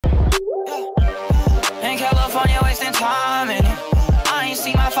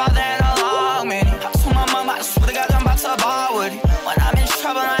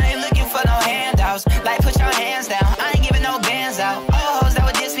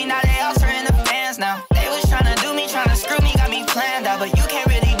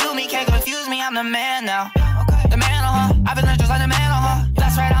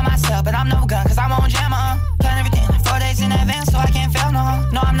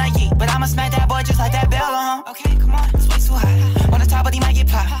No, I'm not Yeet, but I'ma smack that boy just like that Bella, Okay, come on, it's way too high. On the top, but he might get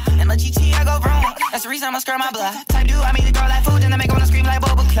popped. In the GT, I go wrong. That's the reason I'ma skirt my blood. Type dude, I mean the girl like food, then I make her wanna scream like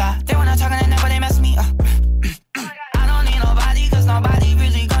Boba Clock. They wanna talk on the net, but they mess me up. I don't need nobody, cause nobody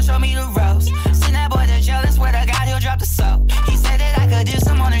really gon' show me the ropes. Send that boy to jail, and swear to God he'll drop the soap. He said that I could diss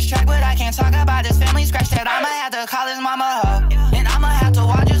him on this track, but I can't talk about his family. Scratch that, I'ma have to call his mama hoe. And I'ma have to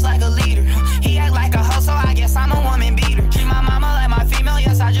walk just like a leader. He act like a hoe, so I guess I'm a woman beater. Treat my mama like my female,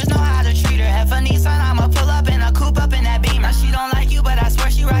 yes, I just know how to treat her. If a Nissan, I'ma pull up in a coupe up in that Beamer. Now she don't like you, but I swear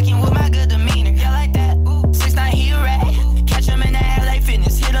she rockin' with my good demeanor. Yeah, like that. 6'9" he a rat. Catch him in that LA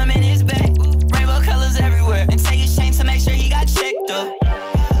Fitness, hit him in his back. Rainbow colors everywhere, and take his chain to make sure he got checked up.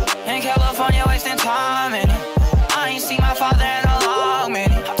 In California, wasting time, and I ain't seen my father in a long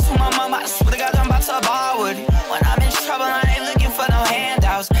minute. I told my mama, I swear to God, I'm about to ball with it. When I'm in trouble, I ain't looking for no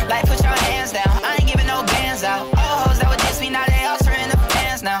handouts. Like, put your hands down, I ain't giving no bands out. All hoes that would diss me, now they all turn the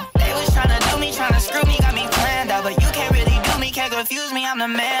fans now. They was tryna do me, tryna screw me, got me planned out. But you can't really do me, can't confuse me, I'm the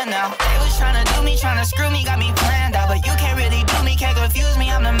man now. They was tryna do me, tryna screw me, got me planned out. But you can't really do me, can't confuse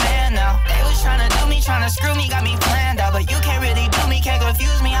me, I'm the man now. They was tryna do me, tryna screw me, got me planned out. But you can't really do me, can't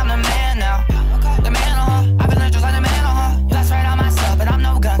confuse me.